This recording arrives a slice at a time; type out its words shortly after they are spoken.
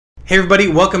Hey everybody,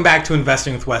 welcome back to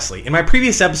Investing with Wesley. In my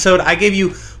previous episode, I gave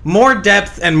you more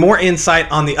depth and more insight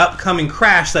on the upcoming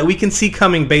crash that we can see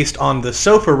coming based on the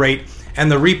SOFR rate and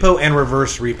the repo and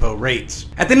reverse repo rates.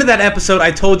 At the end of that episode,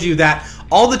 I told you that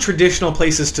all the traditional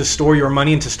places to store your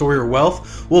money and to store your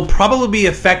wealth will probably be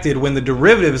affected when the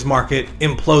derivatives market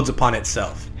implodes upon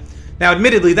itself. Now,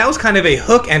 admittedly, that was kind of a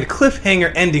hook and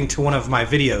cliffhanger ending to one of my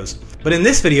videos. But in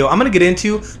this video, I'm going to get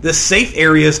into the safe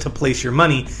areas to place your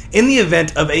money in the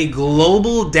event of a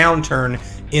global downturn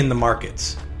in the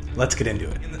markets. Let's get into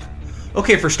it.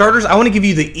 Okay, for starters, I want to give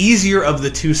you the easier of the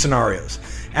two scenarios.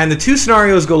 And the two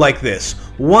scenarios go like this.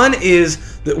 One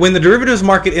is that when the derivatives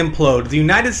market implodes, the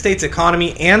United States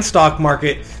economy and stock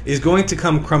market is going to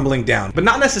come crumbling down, but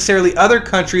not necessarily other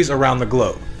countries around the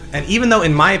globe. And even though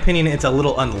in my opinion it's a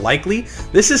little unlikely,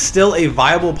 this is still a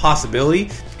viable possibility.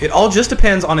 It all just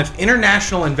depends on if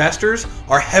international investors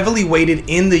are heavily weighted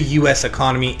in the US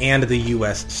economy and the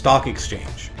US stock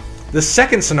exchange. The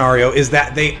second scenario is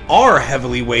that they are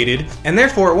heavily weighted, and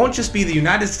therefore it won't just be the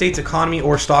United States economy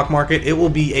or stock market, it will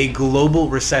be a global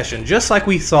recession, just like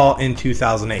we saw in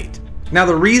 2008. Now,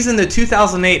 the reason the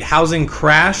 2008 housing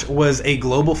crash was a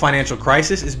global financial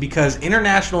crisis is because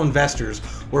international investors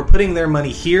were putting their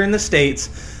money here in the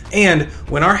States, and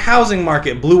when our housing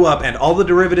market blew up and all the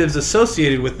derivatives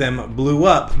associated with them blew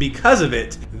up because of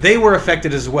it, they were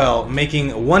affected as well,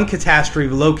 making one catastrophe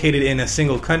located in a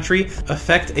single country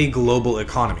affect a global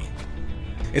economy.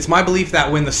 It's my belief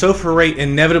that when the SOFR rate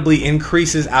inevitably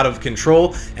increases out of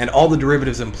control and all the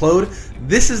derivatives implode,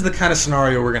 this is the kind of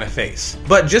scenario we're going to face.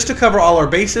 But just to cover all our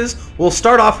bases, we'll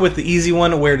start off with the easy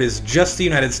one where it is just the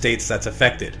United States that's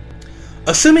affected.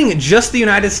 Assuming just the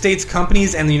United States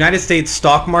companies and the United States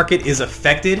stock market is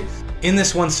affected in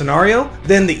this one scenario,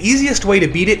 then the easiest way to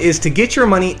beat it is to get your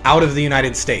money out of the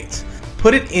United States.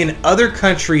 Put it in other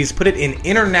countries, put it in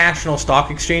international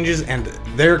stock exchanges and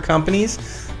their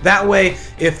companies. That way,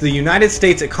 if the United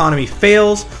States economy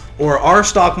fails or our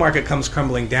stock market comes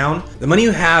crumbling down, the money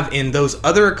you have in those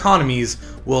other economies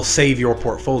will save your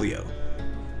portfolio.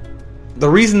 The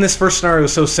reason this first scenario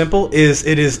is so simple is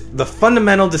it is the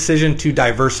fundamental decision to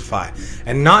diversify,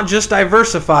 and not just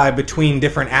diversify between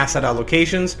different asset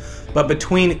allocations, but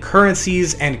between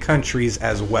currencies and countries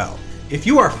as well. If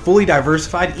you are fully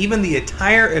diversified, even the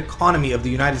entire economy of the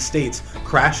United States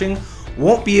crashing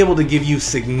won't be able to give you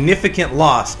significant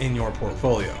loss in your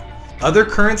portfolio. Other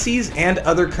currencies and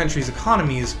other countries'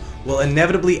 economies will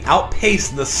inevitably outpace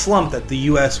the slump that the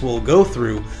US will go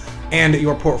through, and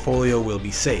your portfolio will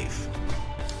be safe.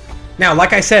 Now,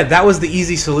 like I said, that was the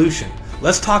easy solution.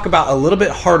 Let's talk about a little bit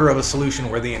harder of a solution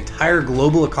where the entire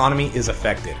global economy is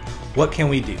affected. What can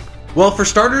we do? Well, for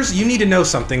starters, you need to know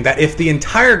something, that if the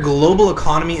entire global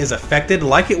economy is affected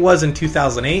like it was in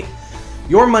 2008,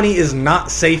 your money is not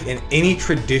safe in any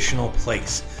traditional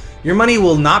place. Your money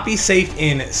will not be safe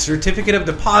in certificate of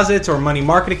deposits or money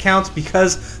market accounts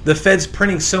because the Fed's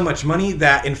printing so much money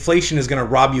that inflation is going to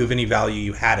rob you of any value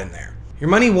you had in there. Your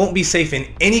money won't be safe in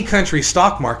any country's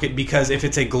stock market because if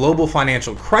it's a global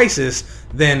financial crisis,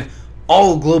 then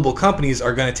all global companies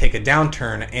are going to take a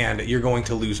downturn and you're going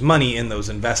to lose money in those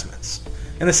investments.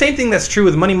 And the same thing that's true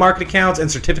with money market accounts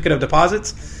and certificate of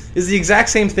deposits is the exact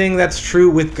same thing that's true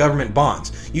with government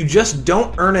bonds. You just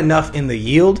don't earn enough in the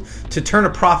yield to turn a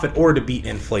profit or to beat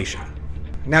inflation.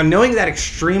 Now, knowing that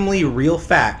extremely real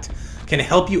fact can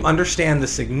help you understand the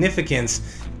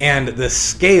significance and the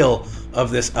scale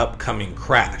of this upcoming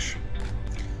crash.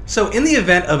 So in the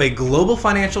event of a global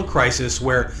financial crisis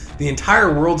where the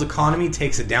entire world's economy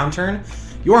takes a downturn,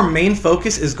 your main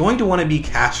focus is going to want to be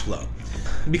cash flow.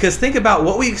 Because think about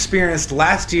what we experienced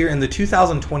last year in the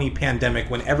 2020 pandemic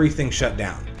when everything shut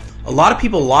down. A lot of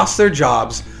people lost their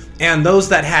jobs, and those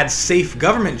that had safe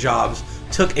government jobs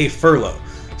took a furlough.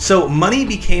 So money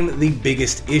became the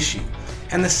biggest issue.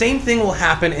 And the same thing will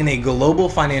happen in a global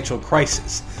financial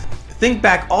crisis. Think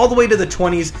back all the way to the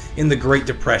 20s in the Great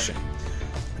Depression.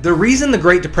 The reason the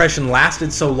Great Depression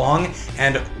lasted so long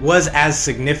and was as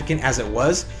significant as it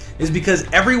was is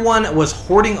because everyone was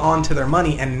hoarding on to their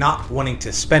money and not wanting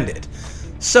to spend it.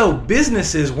 So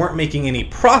businesses weren't making any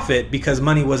profit because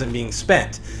money wasn't being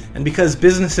spent. And because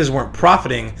businesses weren't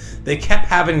profiting, they kept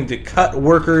having to cut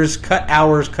workers, cut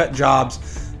hours, cut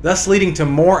jobs, thus leading to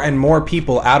more and more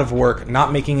people out of work,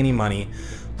 not making any money,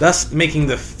 thus making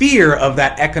the fear of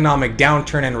that economic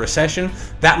downturn and recession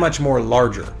that much more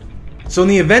larger. So in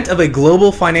the event of a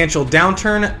global financial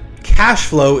downturn, cash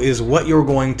flow is what you're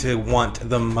going to want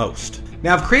the most.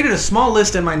 Now, I've created a small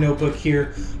list in my notebook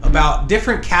here about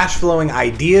different cash flowing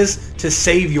ideas to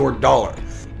save your dollar.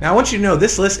 Now, I want you to know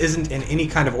this list isn't in any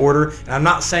kind of order, and I'm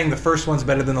not saying the first one's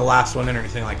better than the last one or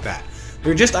anything like that.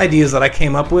 They're just ideas that I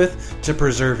came up with to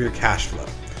preserve your cash flow.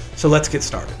 So let's get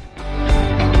started.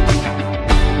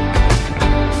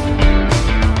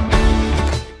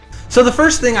 So the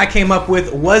first thing I came up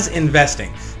with was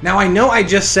investing. Now I know I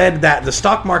just said that the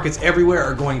stock markets everywhere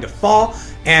are going to fall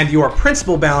and your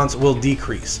principal balance will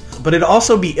decrease, but it'd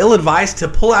also be ill-advised to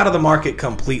pull out of the market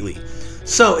completely.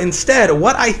 So instead,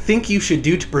 what I think you should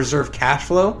do to preserve cash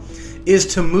flow is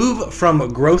to move from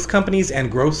growth companies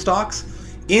and growth stocks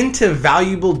into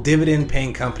valuable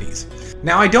dividend-paying companies.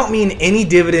 Now, I don't mean any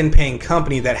dividend-paying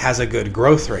company that has a good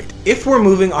growth rate. If we're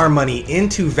moving our money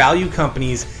into value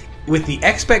companies with the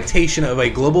expectation of a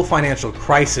global financial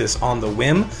crisis on the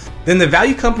whim, then the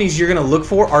value companies you're going to look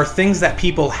for are things that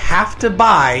people have to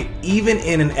buy even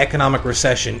in an economic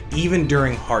recession, even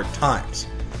during hard times.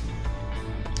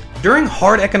 During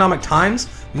hard economic times,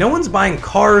 no one's buying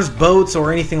cars, boats,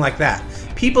 or anything like that.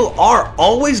 People are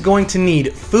always going to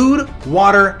need food,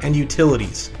 water, and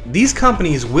utilities. These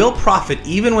companies will profit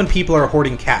even when people are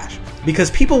hoarding cash,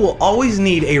 because people will always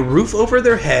need a roof over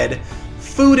their head,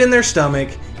 food in their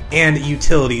stomach, and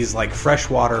utilities like fresh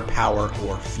water, power,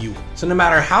 or fuel. So no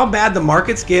matter how bad the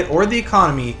markets get or the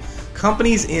economy,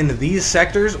 companies in these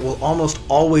sectors will almost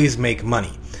always make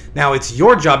money. Now it's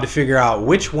your job to figure out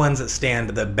which ones stand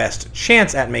the best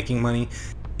chance at making money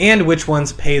and which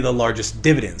ones pay the largest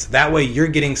dividends. That way you're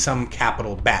getting some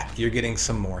capital back, you're getting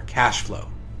some more cash flow.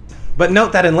 But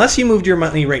note that unless you moved your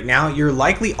money right now, you're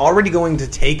likely already going to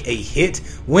take a hit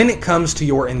when it comes to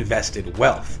your invested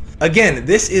wealth. Again,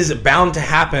 this is bound to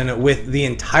happen with the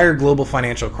entire global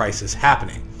financial crisis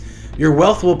happening. Your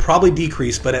wealth will probably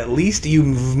decrease, but at least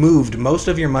you've moved most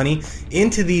of your money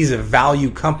into these value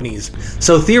companies.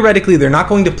 So theoretically, they're not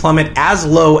going to plummet as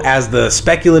low as the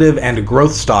speculative and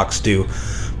growth stocks do.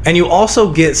 And you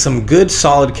also get some good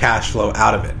solid cash flow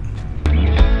out of it.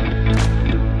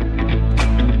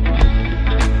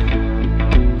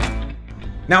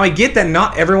 Now I get that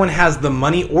not everyone has the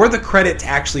money or the credit to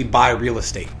actually buy real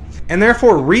estate, and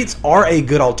therefore REITs are a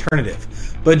good alternative.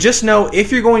 But just know,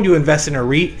 if you're going to invest in a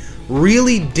REIT,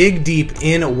 really dig deep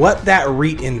in what that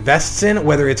REIT invests in,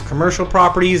 whether it's commercial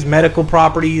properties, medical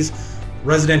properties,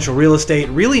 residential real estate.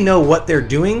 Really know what they're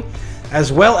doing,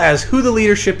 as well as who the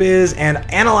leadership is, and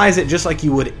analyze it just like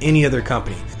you would any other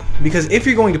company. Because if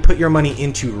you're going to put your money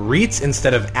into REITs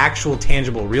instead of actual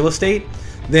tangible real estate,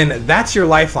 then that's your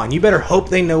lifeline. You better hope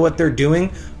they know what they're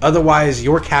doing, otherwise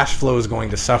your cash flow is going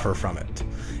to suffer from it.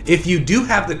 If you do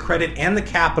have the credit and the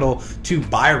capital to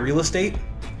buy real estate,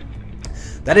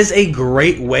 that is a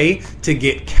great way to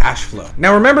get cash flow.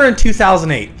 Now remember, in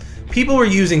 2008, people were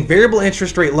using variable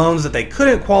interest rate loans that they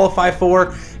couldn't qualify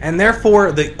for, and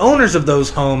therefore the owners of those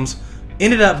homes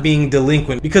ended up being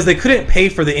delinquent because they couldn't pay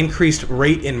for the increased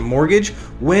rate in mortgage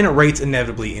when rates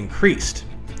inevitably increased.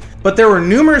 But there were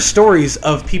numerous stories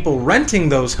of people renting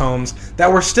those homes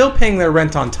that were still paying their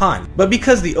rent on time. But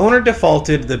because the owner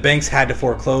defaulted, the banks had to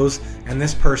foreclose, and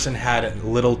this person had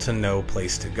little to no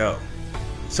place to go.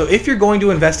 So if you're going to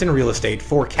invest in real estate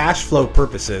for cash flow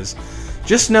purposes,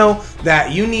 just know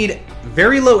that you need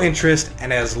very low interest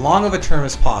and as long of a term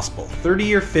as possible.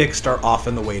 30-year fixed are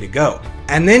often the way to go.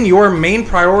 And then your main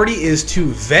priority is to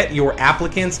vet your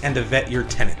applicants and to vet your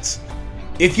tenants.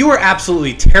 If you are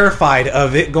absolutely terrified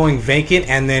of it going vacant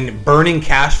and then burning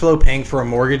cash flow paying for a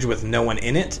mortgage with no one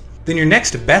in it, then your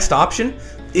next best option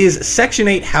is Section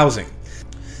 8 housing.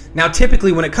 Now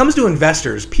typically when it comes to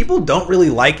investors, people don't really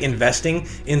like investing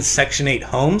in Section 8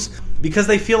 homes because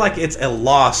they feel like it's a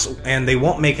loss and they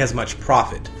won't make as much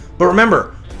profit. But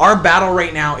remember, our battle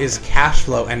right now is cash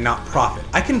flow and not profit.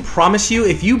 I can promise you,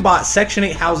 if you bought Section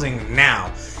 8 housing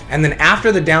now and then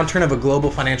after the downturn of a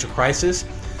global financial crisis,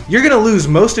 you're going to lose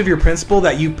most of your principal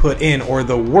that you put in, or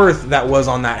the worth that was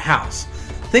on that house.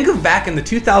 Think of back in the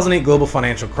 2008 global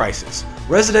financial crisis.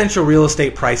 Residential real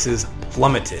estate prices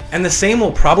plummeted, and the same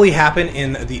will probably happen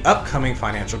in the upcoming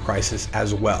financial crisis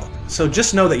as well. So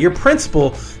just know that your principal,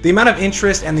 the amount of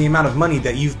interest and the amount of money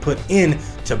that you've put in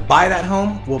to buy that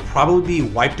home, will probably be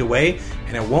wiped away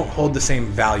and it won't hold the same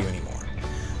value anymore.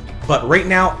 But right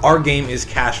now, our game is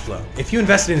cash flow. If you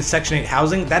invested in Section 8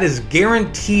 housing, that is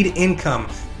guaranteed income,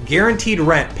 guaranteed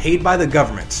rent paid by the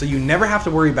government, so you never have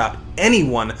to worry about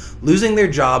anyone losing their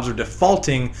jobs or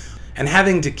defaulting and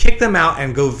having to kick them out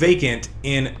and go vacant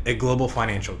in a global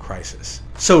financial crisis.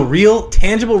 So real,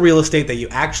 tangible real estate that you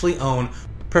actually own,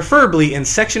 preferably in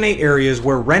Section 8 areas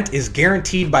where rent is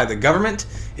guaranteed by the government,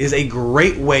 is a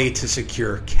great way to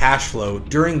secure cash flow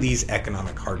during these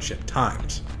economic hardship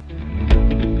times.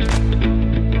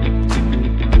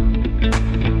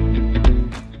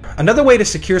 Another way to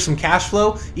secure some cash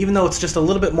flow, even though it's just a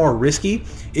little bit more risky,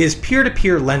 is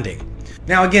peer-to-peer lending.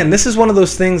 Now again, this is one of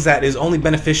those things that is only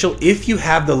beneficial if you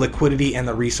have the liquidity and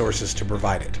the resources to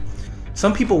provide it.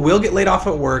 Some people will get laid off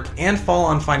at work and fall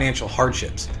on financial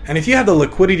hardships. And if you have the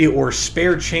liquidity or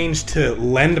spare change to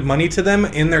lend money to them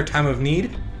in their time of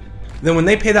need, then when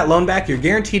they pay that loan back, you're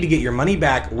guaranteed to get your money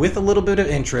back with a little bit of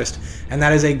interest, and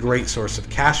that is a great source of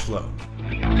cash flow.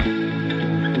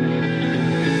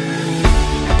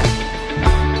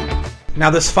 Now,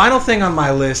 this final thing on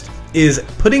my list is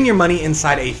putting your money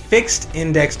inside a fixed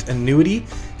indexed annuity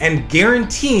and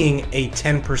guaranteeing a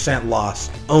 10%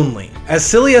 loss only. As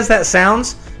silly as that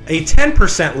sounds, a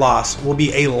 10% loss will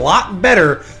be a lot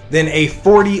better than a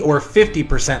 40 or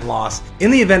 50% loss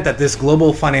in the event that this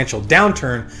global financial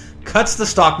downturn cuts the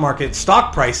stock market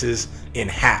stock prices in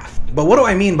half. But what do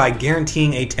I mean by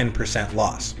guaranteeing a 10%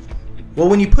 loss? Well,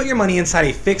 when you put your money inside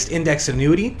a fixed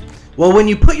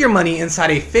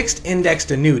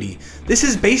indexed annuity, this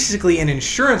is basically an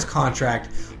insurance contract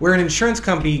where an insurance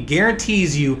company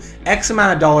guarantees you X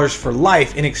amount of dollars for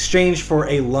life in exchange for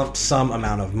a lump sum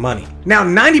amount of money. Now,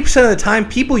 90% of the time,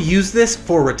 people use this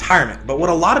for retirement, but what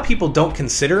a lot of people don't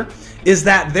consider is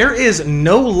that there is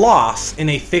no loss in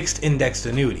a fixed indexed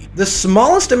annuity. The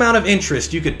smallest amount of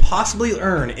interest you could possibly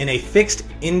earn in a fixed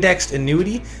indexed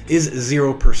annuity is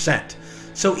 0%.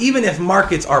 So even if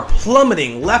markets are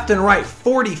plummeting left and right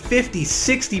 40, 50,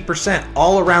 60%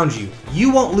 all around you,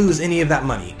 you won't lose any of that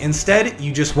money. Instead,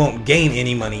 you just won't gain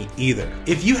any money either.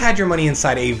 If you had your money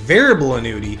inside a variable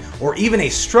annuity or even a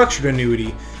structured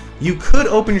annuity, you could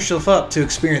open yourself up to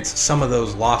experience some of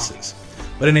those losses.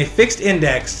 But in a fixed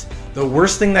index, the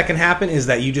worst thing that can happen is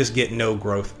that you just get no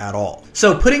growth at all.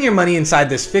 So putting your money inside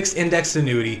this fixed indexed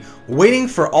annuity, waiting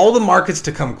for all the markets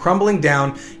to come crumbling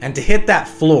down and to hit that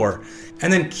floor,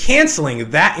 and then canceling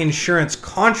that insurance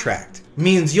contract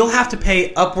means you'll have to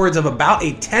pay upwards of about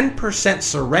a 10%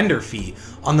 surrender fee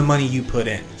on the money you put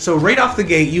in. So right off the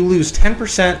gate, you lose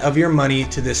 10% of your money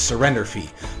to this surrender fee.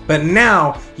 But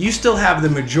now you still have the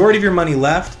majority of your money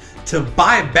left to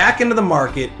buy back into the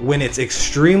market when it's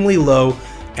extremely low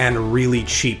and really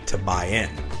cheap to buy in.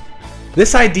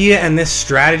 This idea and this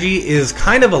strategy is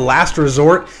kind of a last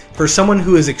resort for someone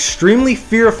who is extremely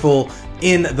fearful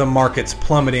in the markets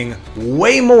plummeting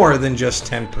way more than just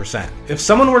 10%. If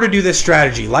someone were to do this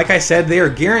strategy, like I said, they are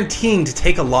guaranteeing to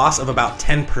take a loss of about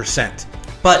 10%.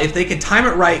 But if they could time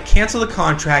it right, cancel the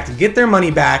contract, get their money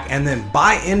back, and then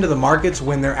buy into the markets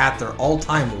when they're at their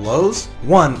all-time lows,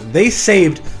 one, they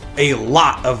saved a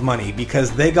lot of money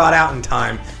because they got out in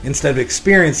time instead of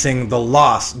experiencing the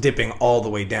loss dipping all the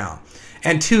way down.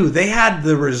 And two, they had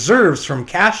the reserves from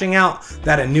cashing out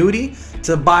that annuity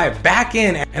to buy back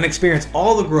in and experience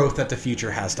all the growth that the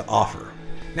future has to offer.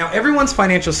 Now, everyone's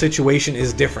financial situation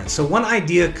is different, so one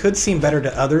idea could seem better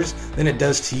to others than it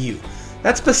does to you.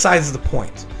 That's besides the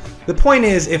point. The point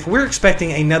is, if we're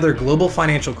expecting another global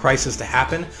financial crisis to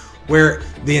happen, where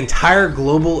the entire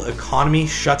global economy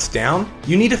shuts down,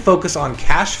 you need to focus on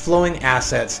cash flowing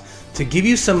assets to give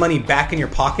you some money back in your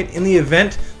pocket in the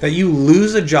event that you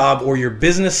lose a job or your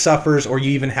business suffers or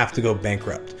you even have to go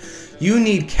bankrupt. You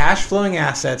need cash flowing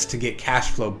assets to get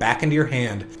cash flow back into your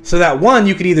hand so that one,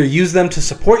 you could either use them to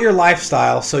support your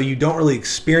lifestyle so you don't really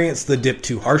experience the dip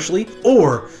too harshly,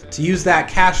 or to use that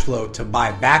cash flow to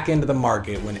buy back into the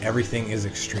market when everything is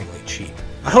extremely cheap.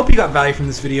 I hope you got value from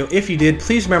this video. If you did,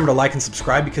 please remember to like and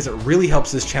subscribe because it really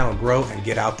helps this channel grow and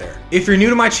get out there. If you're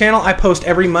new to my channel, I post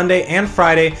every Monday and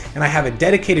Friday, and I have a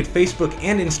dedicated Facebook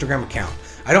and Instagram account.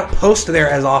 I don't post there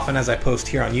as often as I post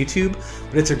here on YouTube,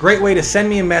 but it's a great way to send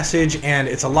me a message, and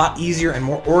it's a lot easier and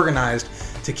more organized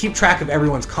to keep track of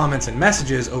everyone's comments and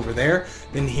messages over there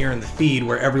than here in the feed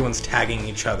where everyone's tagging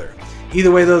each other.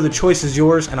 Either way though, the choice is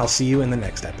yours, and I'll see you in the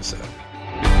next episode.